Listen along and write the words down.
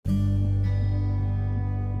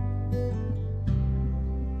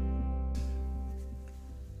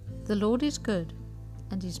The Lord is good,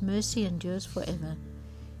 and His mercy endures forever.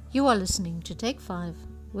 You are listening to Take 5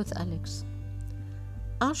 with Alex.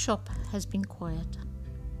 Our shop has been quiet.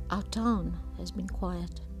 Our town has been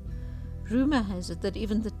quiet. Rumor has it that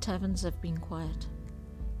even the taverns have been quiet.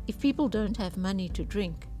 If people don't have money to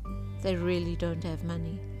drink, they really don't have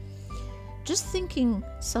money. Just thinking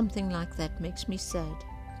something like that makes me sad.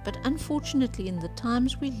 But unfortunately, in the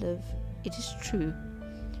times we live, it is true.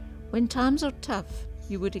 When times are tough,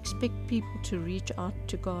 you would expect people to reach out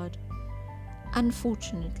to God.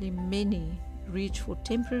 Unfortunately, many reach for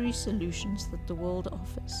temporary solutions that the world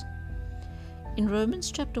offers. In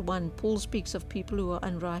Romans chapter 1, Paul speaks of people who are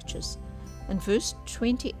unrighteous, and verse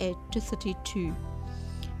 28 to 32.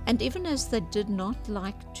 And even as they did not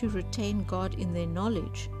like to retain God in their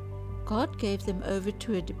knowledge, God gave them over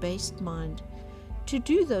to a debased mind, to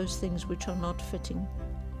do those things which are not fitting,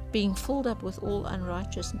 being filled up with all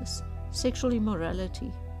unrighteousness, sexual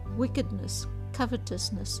immorality, wickedness,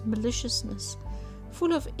 covetousness, maliciousness,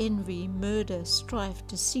 full of envy, murder, strife,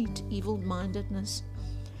 deceit, evil-mindedness.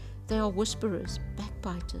 They are whisperers,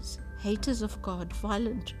 backbiters, haters of God,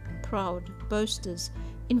 violent, proud, boasters,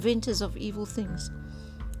 inventors of evil things,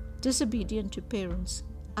 disobedient to parents,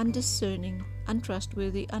 undiscerning,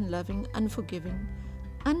 untrustworthy, unloving, unforgiving,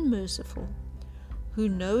 unmerciful, who,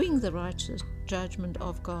 knowing the righteous judgment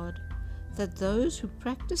of God, that those who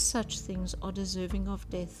practice such things are deserving of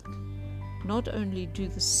death, not only do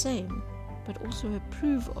the same, but also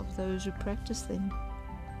approve of those who practice them.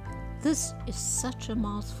 This is such a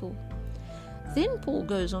mouthful. Then Paul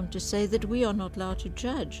goes on to say that we are not allowed to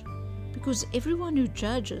judge, because everyone who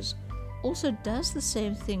judges also does the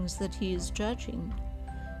same things that he is judging.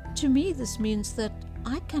 To me, this means that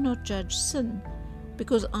I cannot judge sin,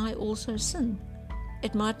 because I also sin.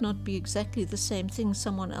 It might not be exactly the same thing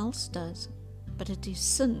someone else does, but it is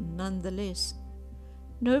sin nonetheless.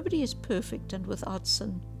 Nobody is perfect and without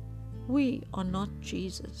sin. We are not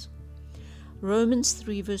Jesus. Romans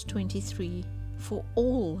 3 verse 23, for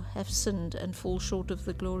all have sinned and fall short of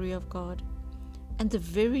the glory of God. And the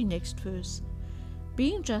very next verse,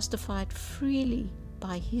 being justified freely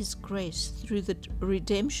by His grace through the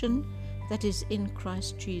redemption that is in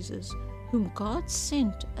Christ Jesus, whom God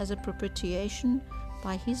sent as a propitiation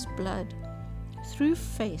by His blood, through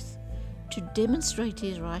faith, to demonstrate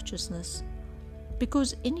His righteousness,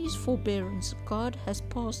 because in His forbearance God has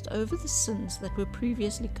passed over the sins that were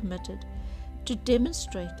previously committed, to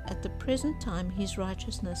demonstrate at the present time His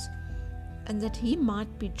righteousness, and that He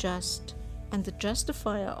might be just and the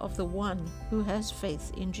justifier of the one who has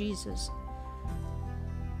faith in Jesus.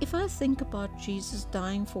 If I think about Jesus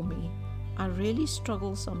dying for me, I really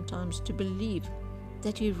struggle sometimes to believe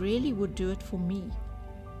that He really would do it for me.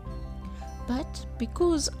 But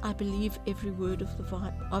because I believe every word of the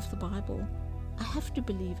Bible, I have to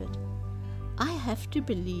believe it. I have to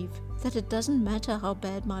believe that it doesn't matter how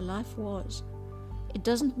bad my life was. It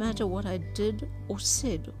doesn't matter what I did or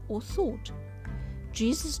said or thought.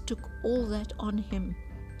 Jesus took all that on Him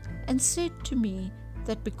and said to me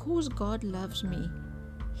that because God loves me,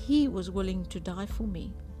 He was willing to die for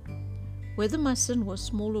me. Whether my sin was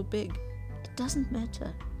small or big, it doesn't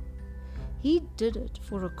matter. He did it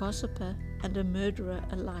for a gossiper and a murderer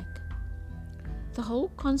alike. The whole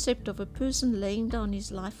concept of a person laying down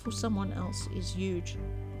his life for someone else is huge.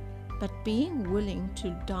 But being willing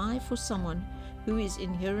to die for someone who is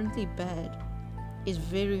inherently bad is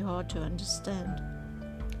very hard to understand.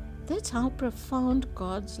 That's how profound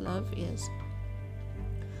God's love is.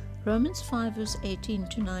 Romans 5 verse 18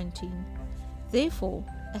 to 19. Therefore,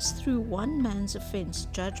 as through one man's offense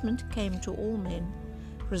judgment came to all men,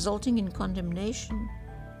 resulting in condemnation,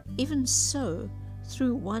 even so,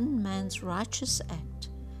 through one man's righteous act,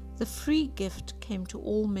 the free gift came to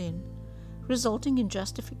all men, resulting in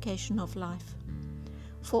justification of life.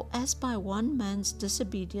 For as by one man's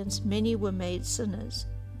disobedience many were made sinners,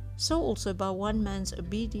 so also by one man's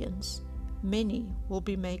obedience many will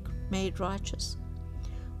be made righteous.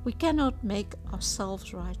 We cannot make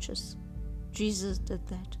ourselves righteous. Jesus did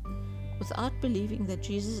that. Without believing that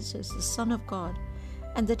Jesus is the Son of God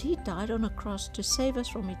and that He died on a cross to save us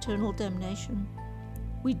from eternal damnation,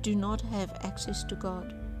 we do not have access to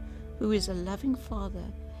God, who is a loving Father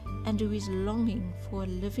and who is longing for a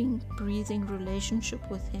living, breathing relationship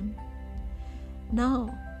with Him.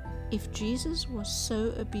 Now, if Jesus was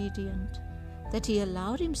so obedient that He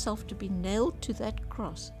allowed Himself to be nailed to that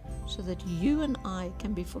cross so that you and I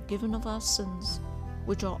can be forgiven of our sins,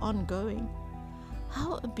 which are ongoing,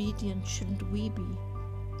 how obedient shouldn't we be?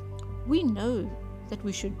 We know that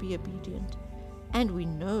we should be obedient, and we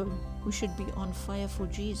know we should be on fire for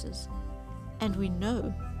Jesus, and we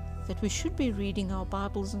know that we should be reading our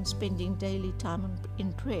Bibles and spending daily time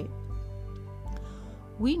in prayer.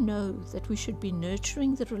 We know that we should be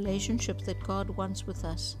nurturing the relationship that God wants with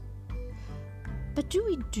us. But do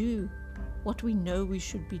we do what we know we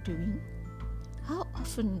should be doing? How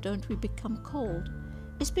often don't we become cold,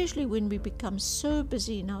 especially when we become so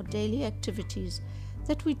busy in our daily activities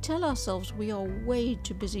that we tell ourselves we are way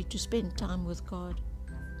too busy to spend time with God?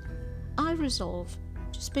 I resolve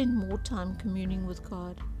to spend more time communing with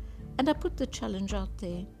God, and I put the challenge out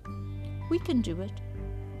there. We can do it.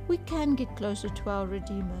 We can get closer to our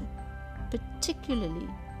Redeemer, particularly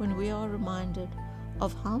when we are reminded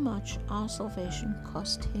of how much our salvation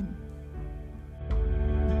cost Him.